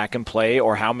come back and play,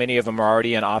 or how many of them are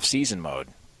already in off-season mode.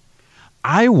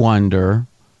 I wonder,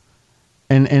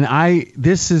 and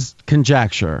this is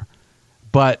conjecture,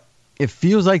 but it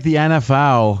feels like the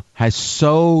NFL has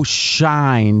so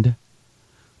shined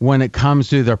when it comes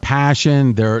to their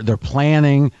passion, their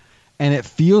planning, and it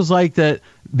feels like that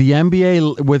the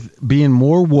NBA, with being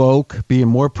more woke, being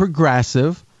more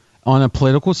progressive on a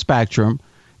political spectrum,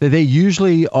 that they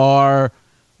usually are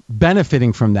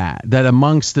benefiting from that. That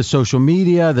amongst the social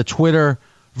media, the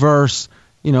Twitterverse,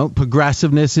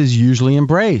 progressiveness is usually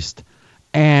embraced,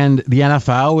 and the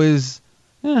NFL is,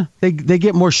 they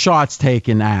get more shots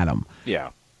taken at them.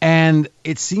 Yeah, and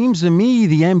it seems to me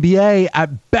the NBA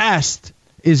at best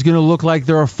is going to look like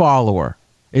they're a follower.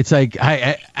 It's like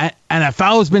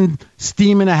NFL has been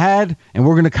steaming ahead, and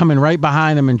we're going to come in right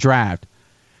behind them and draft.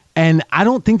 And I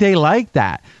don't think they like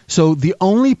that. So the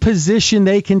only position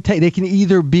they can take, they can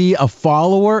either be a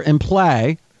follower and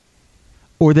play,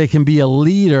 or they can be a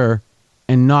leader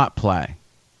and not play.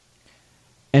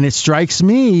 And it strikes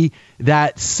me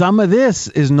that some of this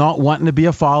is not wanting to be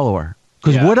a follower.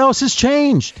 Because what else has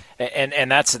changed? And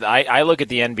that's I look at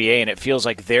the NBA and it feels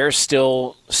like they're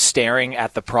still staring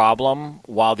at the problem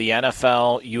while the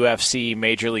NFL, UFC,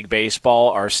 Major League Baseball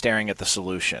are staring at the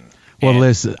solution. Well,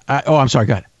 listen. I'm sorry.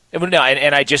 Go ahead. No,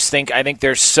 and I just think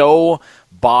they're so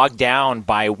bogged down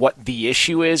by what the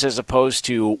issue is as opposed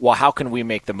to, well, how can we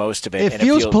make the most of it? It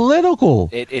feels political.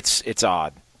 It's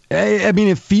odd. I mean,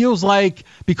 it feels like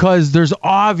because there's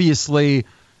obviously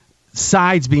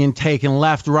sides being taken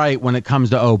left, right when it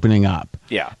comes to opening up.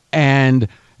 Yeah. And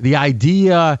the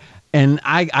idea, and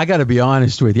I got to be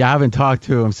honest with you, I haven't talked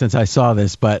to him since I saw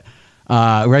this, but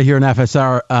right here in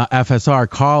FSR,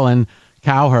 Colin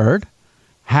Cowherd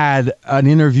had an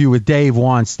interview with Dave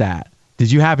Wannstedt.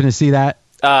 Did you happen to see that?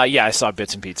 Yeah, I saw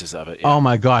bits and pieces of it. Yeah. Oh,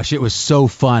 my gosh. It was so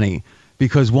funny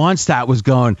because Wannstedt was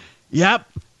going, yep,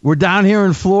 we're down here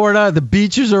in Florida. The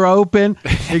beaches are open.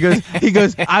 He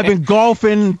goes, I've been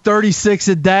golfing 36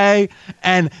 a day.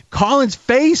 And Colin's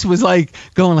face was like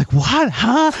going like, what?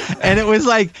 Huh? And it was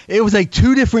like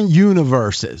two different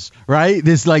universes, right?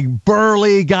 This like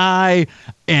burly guy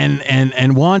and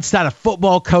Wannstedt, a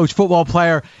football coach, football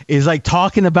player, is like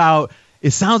talking about,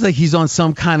 it sounds like he's on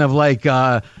some kind of like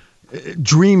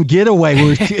dream getaway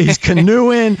where he's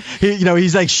canoeing.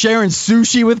 He's like sharing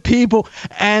sushi with people.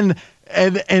 And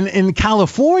in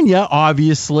California,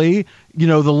 obviously, the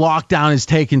lockdown is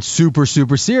taken super,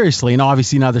 super seriously. And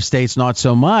obviously in other states, not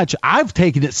so much. I've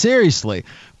taken it seriously.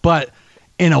 But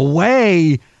in a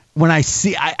way, when I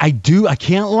see, I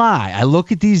can't lie. I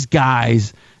look at these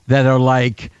guys that are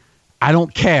like, I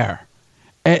don't care.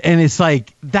 And it's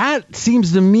like, that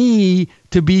seems to me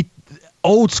to be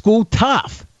old school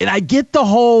tough. And I get the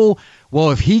whole,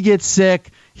 well, if he gets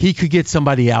sick, he could get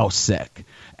somebody else sick.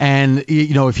 And,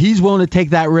 if he's willing to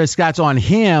take that risk, that's on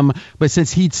him. But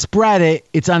since he'd spread it,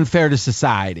 it's unfair to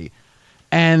society.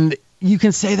 And you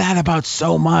can say that about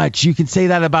so much. You can say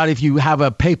that about if you have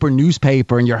a paper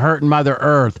newspaper and you're hurting Mother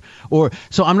Earth.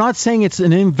 So I'm not saying it's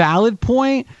an invalid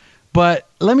point, but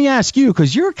let me ask you,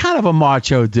 because you're kind of a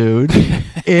macho dude,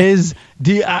 if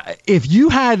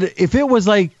it was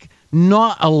like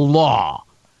not a law,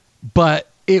 but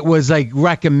it was like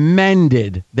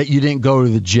recommended that you didn't go to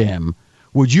the gym,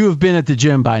 would you have been at the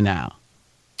gym by now?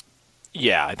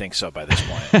 Yeah, I think so by this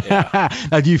point. Yeah.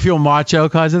 Now, do you feel macho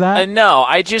because of that? No,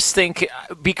 I just think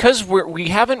because we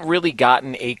haven't really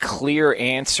gotten a clear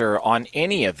answer on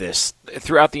any of this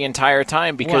throughout the entire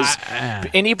time, because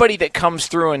anybody that comes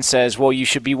through and says, well, you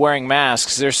should be wearing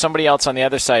masks, there's somebody else on the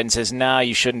other side and says, nah,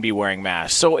 you shouldn't be wearing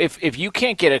masks. So if you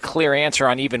can't get a clear answer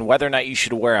on even whether or not you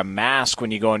should wear a mask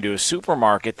when you go into a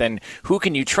supermarket, then who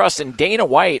can you trust? And Dana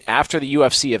White, after the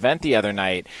UFC event the other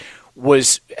night,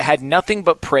 had nothing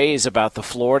but praise about the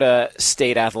Florida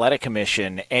State Athletic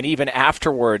Commission, and even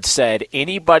afterwards said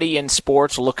anybody in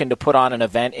sports looking to put on an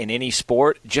event in any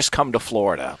sport, just come to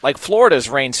Florida. Like, Florida's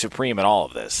reigned supreme in all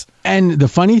of this. And the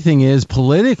funny thing is,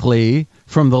 politically,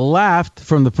 from the left,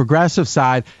 from the progressive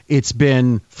side,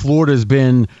 Florida's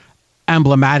been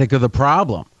emblematic of the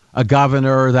problem. A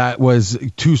governor that was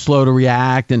too slow to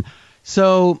react. And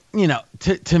so,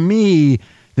 to me,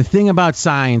 the thing about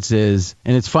science is,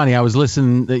 and it's funny, I was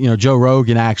listening, Joe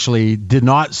Rogan actually did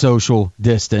not social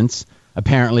distance.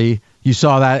 Apparently, you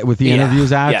saw that with the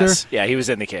interviews after. Yes. Yeah, he was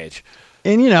in the cage.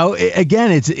 And,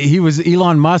 again,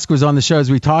 Elon Musk was on the show as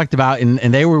we talked about,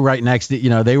 and they were right next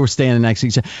to, they were standing next to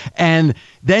each other. And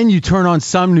then you turn on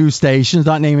some news stations,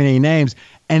 not naming any names,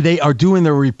 and they are doing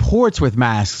their reports with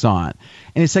masks on.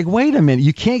 And it's like, wait a minute,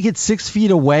 you can't get 6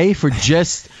 feet away for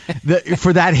just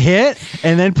for that hit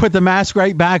and then put the mask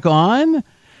right back on.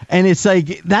 And it's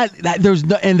like that there's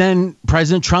no, and then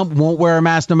President Trump won't wear a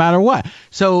mask no matter what.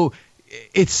 So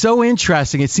it's so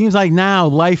interesting. It seems like now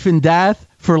life and death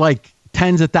for like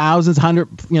tens of thousands,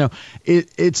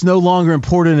 it's no longer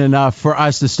important enough for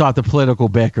us to stop the political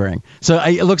bickering. So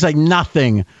it looks like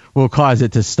nothing will cause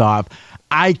it to stop.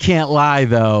 I can't lie,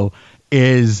 though,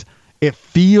 it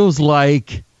feels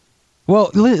like, well,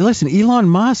 listen, Elon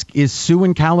Musk is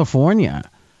suing California,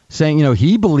 saying,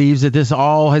 he believes that this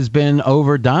all has been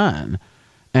overdone.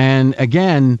 And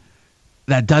again,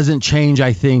 that doesn't change,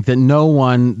 I think, that no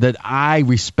one that I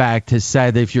respect has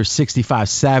said that if you're 65,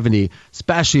 70,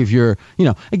 especially if you're,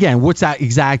 again, what's that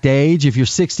exact age? If you're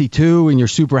 62 and you're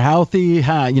super healthy,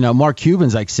 Mark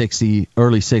Cuban's like 60,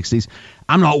 early 60s.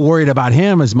 I'm not worried about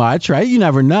him as much, right? You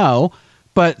never know.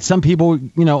 But some people,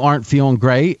 aren't feeling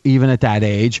great even at that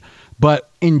age. But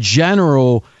in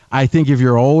general, I think if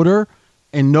you're older,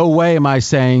 in no way am I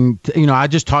saying, I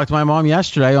just talked to my mom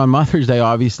yesterday on Mother's Day,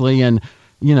 obviously, and,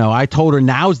 I told her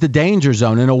now's the danger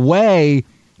zone. In a way,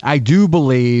 I do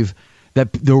believe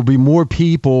that there will be more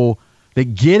people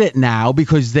that get it now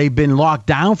because they've been locked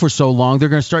down for so long. They're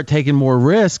going to start taking more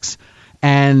risks.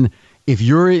 And if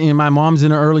you're in, my mom's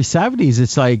in her early 70s,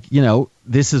 it's like,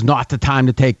 this is not the time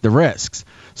to take the risks.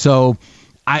 So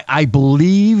I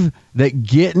believe that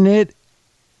getting it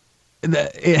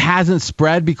hasn't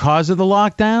spread because of the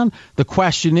lockdown. The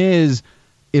question is,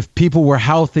 if people were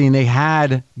healthy and they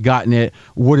had gotten it,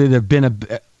 would it have been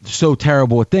so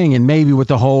terrible a thing? And maybe with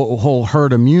the whole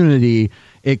herd immunity,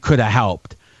 it could have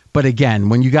helped. But again,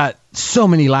 when you got so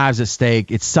many lives at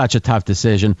stake, it's such a tough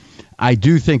decision. I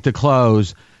do think the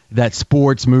close, that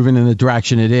sports moving in the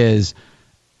direction it is,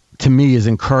 to me is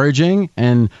encouraging,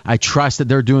 and I trust that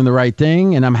they're doing the right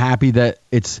thing, and I'm happy that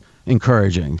it's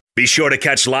encouraging. Be sure to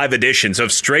catch live editions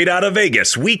of Straight Outta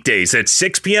Vegas weekdays at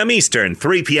 6 p.m. Eastern,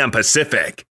 3 p.m.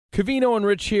 Pacific. Covino and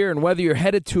Rich here, and whether you're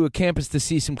headed to a campus to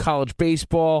see some college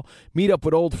baseball, meet up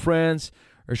with old friends,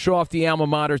 or show off the alma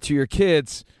mater to your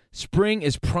kids, spring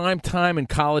is prime time in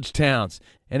college towns.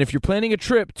 And if you're planning a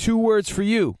trip, 2 words for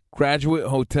you: Graduate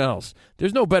Hotels.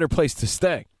 There's no better place to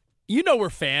stay. You know we're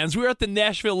fans. We were at the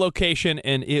Nashville location,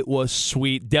 and it was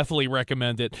sweet. Definitely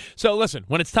recommend it. So listen,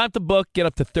 when it's time to book, get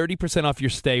up to 30% off your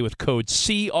stay with code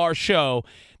CRSHOW.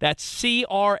 That's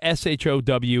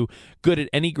CRSHOW. Good at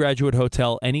any Graduate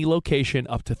Hotel, any location,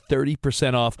 up to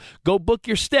 30% off. Go book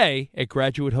your stay at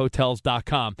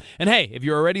graduatehotels.com. And hey, if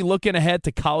you're already looking ahead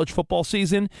to college football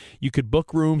season, you could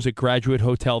book rooms at Graduate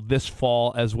Hotel this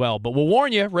fall as well. But we'll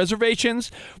warn you,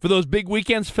 reservations for those big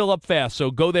weekends fill up fast,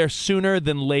 so go there sooner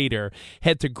than later.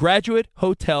 Head to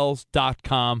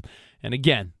graduatehotels.com. And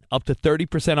again, up to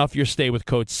 30% off your stay with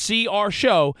code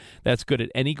CRSHOW. That's good at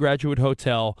any Graduate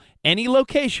Hotel, any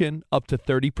location, up to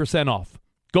 30% off.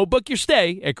 Go book your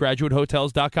stay at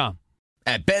graduatehotels.com.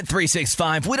 At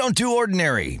Bet365, we don't do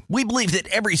ordinary. We believe that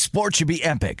every sport should be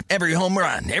epic. Every home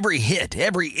run, every hit,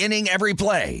 every inning, every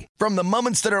play. From the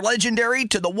moments that are legendary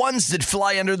to the ones that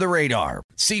fly under the radar.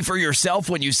 See for yourself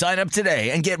when you sign up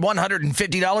today and get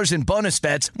 $150 in bonus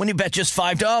bets when you bet just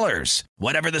 $5.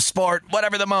 Whatever the sport,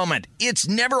 whatever the moment, it's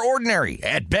never ordinary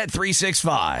at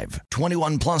Bet365.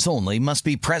 21 plus only. Must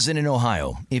be present in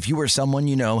Ohio. If you or someone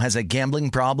you know has a gambling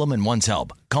problem and wants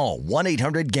help, call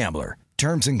 1-800-GAMBLER.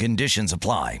 Terms and conditions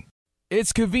apply.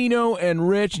 It's Covino and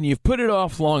Rich, and you've put it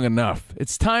off long enough.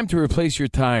 It's time to replace your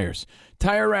tires.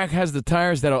 Tire Rack has the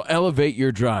tires that'll elevate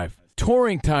your drive.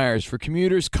 Touring tires for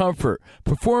commuters' comfort.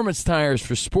 Performance tires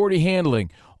for sporty handling.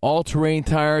 All-terrain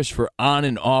tires for on-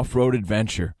 and off-road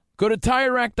adventure. Go to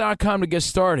TireRack.com to get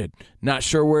started. Not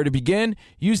sure where to begin?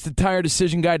 Use the Tire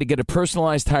Decision Guide to get a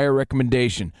personalized tire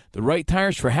recommendation. The right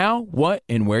tires for how, what,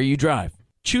 and where you drive.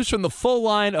 Choose from the full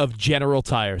line of General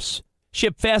Tires.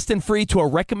 Ship fast and free to a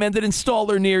recommended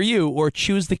installer near you, or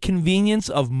choose the convenience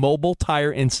of mobile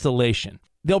tire installation.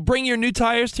 They'll bring your new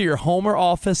tires to your home or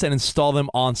office and install them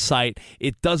on site.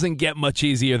 It doesn't get much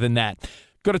easier than that.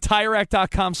 Go to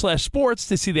TireRack.com/sports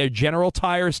to see their General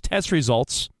Tires test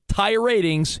results, tire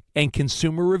ratings, and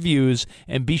consumer reviews,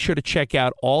 and be sure to check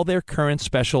out all their current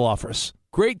special offers.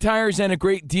 Great tires and a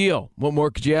great deal. What more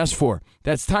could you ask for?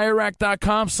 That's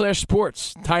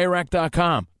TireRack.com/sports.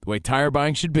 TireRack.com, the way tire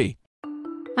buying should be.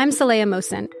 I'm Saleha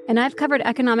Mohsen, and I've covered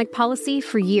economic policy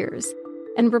for years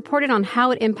and reported on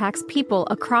how it impacts people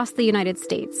across the United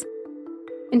States.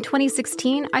 In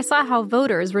 2016, I saw how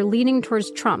voters were leaning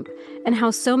towards Trump and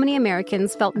how so many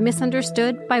Americans felt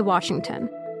misunderstood by Washington.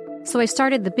 So I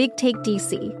started the Big Take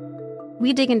DC.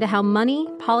 We dig into how money,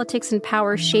 politics, and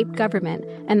power shape government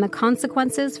and the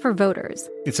consequences for voters.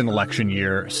 It's an election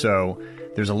year, so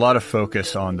there's a lot of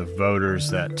focus on the voters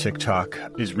that TikTok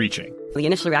is reaching. The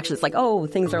initial reaction is like, oh,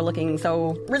 things are looking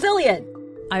so resilient.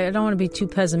 I don't want to be too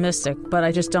pessimistic, but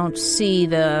I just don't see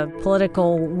the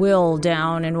political will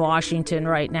down in Washington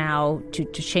right now to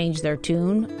change their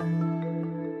tune.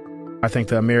 I think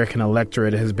the American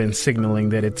electorate has been signaling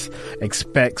that it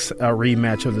expects a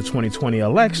rematch of the 2020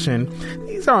 election.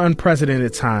 These are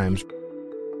unprecedented times.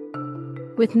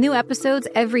 With new episodes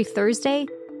every Thursday,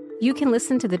 you can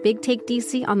listen to the Big Take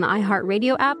DC on the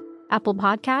iHeartRadio app, Apple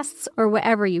Podcasts, or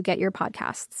wherever you get your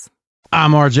podcasts.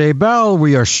 I'm RJ Bell.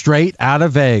 We are straight out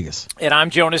of Vegas. And I'm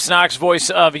Jonas Knox, voice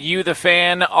of You, the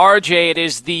Fan. RJ, it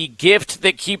is the gift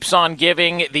that keeps on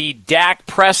giving, the Dak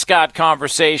Prescott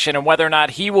conversation and whether or not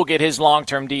he will get his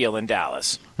long-term deal in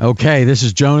Dallas. Okay, this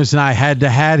is Jonas and I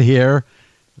head-to-head here.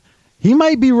 He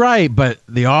might be right, but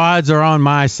the odds are on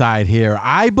my side here.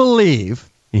 I believe,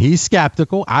 and he's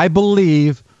skeptical, I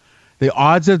believe the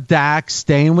odds of Dak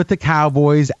staying with the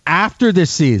Cowboys after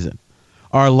this season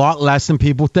are a lot less than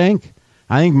people think.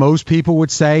 I think most people would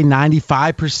say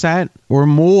 95% or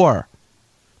more,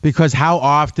 because how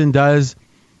often does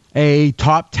a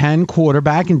top 10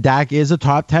 quarterback, and Dak is a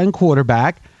top 10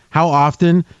 quarterback, how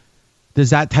often does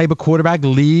that type of quarterback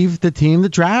leave the team that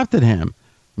drafted him?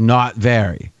 Not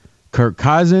very. Kirk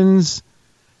Cousins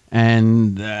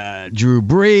and Drew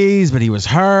Brees, but he was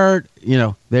hurt.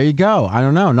 There you go. I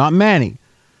don't know. Not many.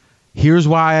 Here's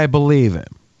why I believe it.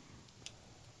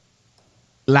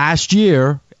 Last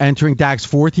year, entering Dak's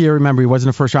fourth year, remember, he wasn't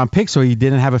a first-round pick, so he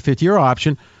didn't have a fifth-year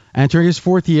option. Entering his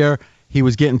fourth year, he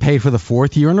was getting paid for the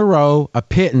fourth year in a row, a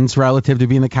pittance relative to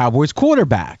being the Cowboys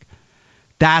quarterback.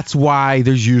 That's why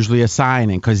there's usually a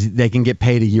signing, because they can get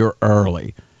paid a year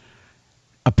early.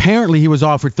 Apparently, he was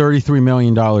offered $33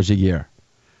 million a year.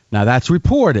 Now, that's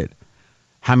reported.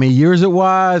 How many years it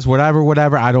was,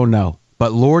 whatever, I don't know.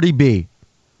 But Lordy B,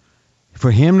 for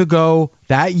him to go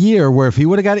that year where if he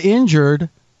would have got injured,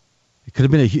 it could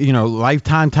have been a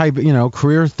lifetime type,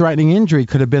 career-threatening injury,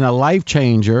 could have been a life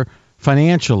changer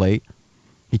financially.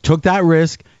 He took that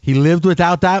risk. He lived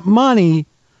without that money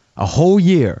a whole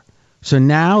year. So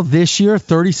now this year,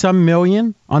 30-some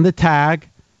million on the tag.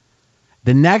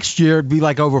 The next year it'd be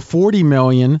like over 40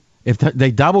 million if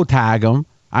they double tag him.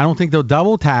 I don't think they'll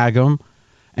double tag him.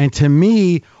 And to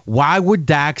me, why would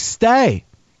Dak stay?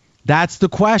 That's the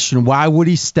question. Why would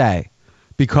he stay?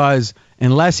 Because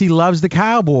unless he loves the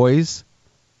Cowboys,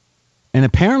 and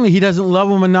apparently he doesn't love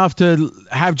them enough to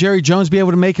have Jerry Jones be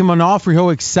able to make him an offer he'll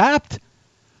accept,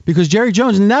 because Jerry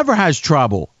Jones never has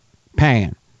trouble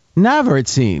paying. Never, it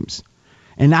seems.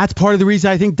 And that's part of the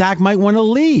reason I think Dak might want to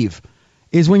leave,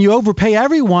 is when you overpay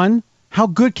everyone, how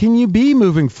good can you be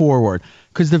moving forward?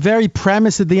 Because the very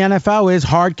premise of the NFL is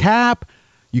hard cap.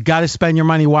 You got to spend your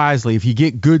money wisely. If you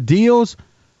get good deals,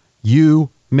 you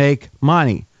make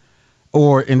money.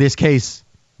 Or in this case,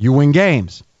 you win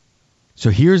games. So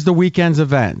here's the weekend's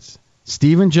events.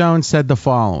 Stephen Jones said the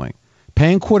following: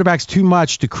 paying quarterbacks too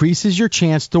much decreases your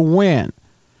chance to win.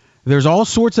 There's all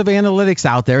sorts of analytics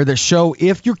out there that show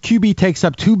if your QB takes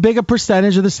up too big a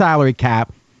percentage of the salary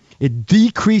cap, it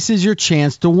decreases your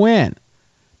chance to win.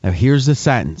 Now here's the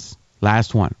sentence.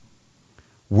 Last one.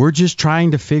 We're just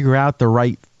trying to figure out the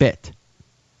right fit.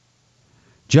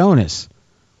 Jonas,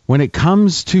 when it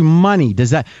comes to money, does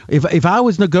that, if I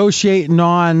was negotiating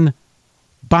on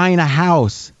buying a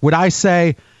house, would I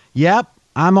say, yep,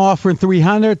 I'm offering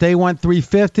 300, they want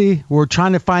 350, we're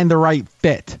trying to find the right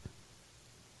fit?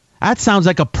 That sounds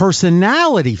like a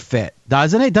personality fit,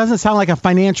 doesn't it? It doesn't sound like a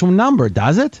financial number,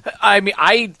 does it? I mean,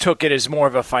 I took it as more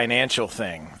of a financial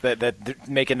thing, that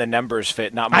making the numbers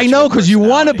fit, not much. I know, because you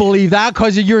want to believe that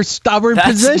because of your stubborn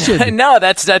position. No,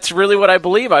 that's really what I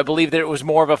believe. I believe that it was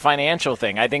more of a financial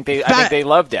thing. I think they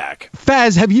love Dak.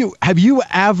 Fez, have you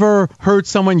ever heard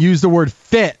someone use the word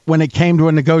fit when it came to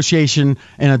a negotiation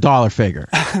in a dollar figure?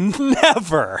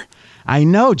 Never. I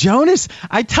know, Jonas.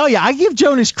 I tell you, I give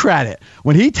Jonas credit.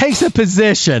 When he takes a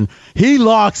position, he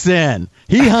locks in.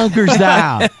 He hunkers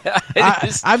down.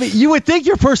 I mean, you would think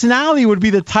your personality would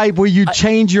be the type where you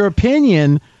change your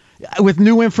opinion with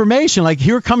new information. Like,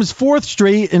 here comes 4th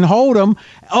Street and Hold'em.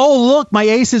 Oh, look, my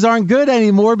aces aren't good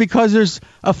anymore because there's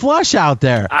a flush out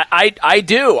there. I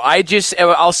do.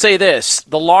 I'll say this.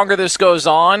 The longer this goes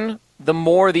on, the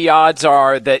more the odds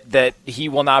are that he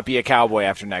will not be a Cowboy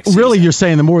after next season. Really, you're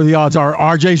saying the more the odds are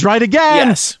RJ's right again?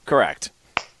 Yes, correct.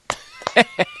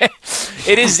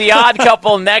 It is the Odd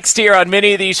Couple next here on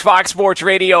many of these Fox Sports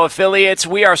Radio affiliates.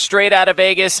 We are straight out of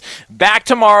Vegas. Back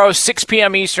tomorrow, 6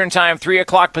 p.m. Eastern Time, 3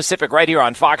 o'clock Pacific, right here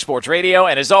on Fox Sports Radio.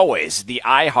 And as always, the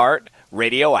iHeart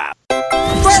Radio app.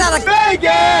 Straight out of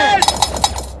Vegas!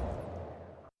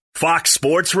 Fox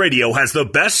Sports Radio has the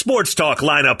best sports talk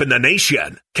lineup in the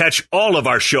nation. Catch all of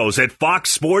our shows at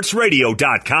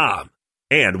foxsportsradio.com.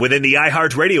 And within the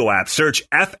iHeartRadio app, search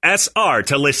FSR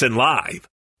to listen live.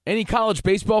 Any college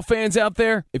baseball fans out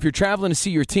there? If you're traveling to see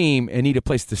your team and need a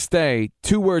place to stay,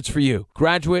 2 words for you: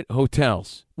 Graduate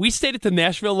Hotels. We stayed at the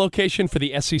Nashville location for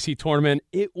the SEC tournament.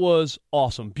 It was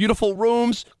awesome. Beautiful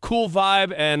rooms, cool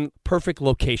vibe, and perfect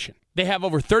location. They have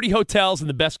over 30 hotels in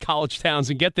the best college towns,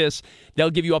 and get this, they'll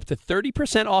give you up to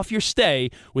 30% off your stay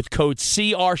with code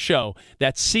CRSHOW.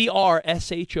 That's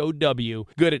CRSHOW.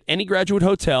 Good at any Graduate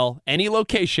Hotel, any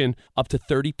location, up to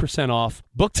 30% off.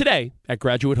 Book today at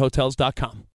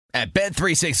graduatehotels.com. At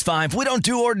Bet365, we don't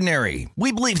do ordinary.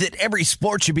 We believe that every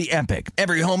sport should be epic.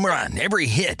 Every home run, every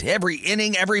hit, every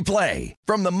inning, every play.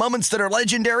 From the moments that are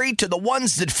legendary to the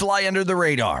ones that fly under the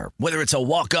radar. Whether it's a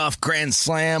walk-off grand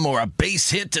slam or a base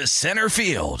hit to center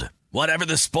field. Whatever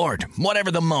the sport,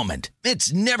 whatever the moment.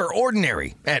 It's never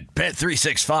ordinary at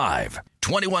Bet365.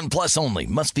 21 plus only.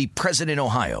 Must be present in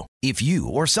Ohio. If you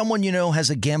or someone you know has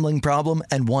a gambling problem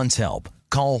and wants help,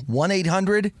 call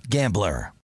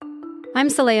 1-800-GAMBLER. I'm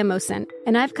Saleha Mohsin,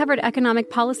 and I've covered economic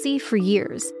policy for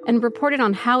years and reported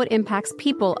on how it impacts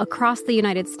people across the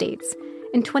United States.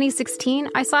 In 2016,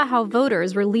 I saw how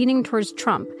voters were leaning towards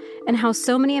Trump and how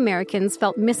so many Americans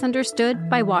felt misunderstood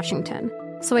by Washington.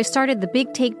 So I started The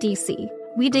Big Take DC.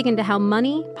 We dig into how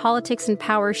money, politics, and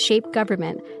power shape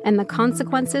government and the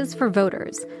consequences for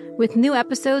voters. With new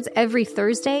episodes every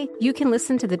Thursday, you can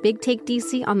listen to The Big Take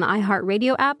DC on the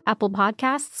iHeartRadio app, Apple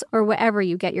Podcasts, or wherever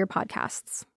you get your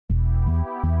podcasts.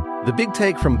 The Big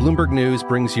Take from Bloomberg News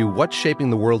brings you what's shaping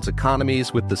the world's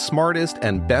economies with the smartest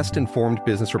and best-informed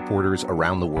business reporters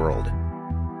around the world.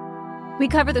 We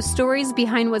cover the stories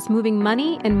behind what's moving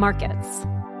money and markets.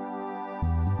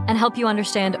 And help you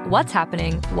understand what's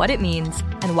happening, what it means,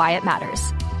 and why it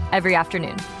matters. Every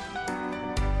afternoon.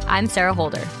 I'm Sarah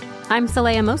Holder. I'm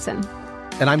Saleha Mohsin.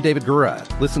 And I'm David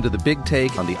Gura. Listen to The Big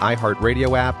Take on the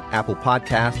iHeartRadio app, Apple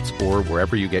Podcasts, or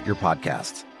wherever you get your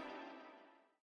podcasts.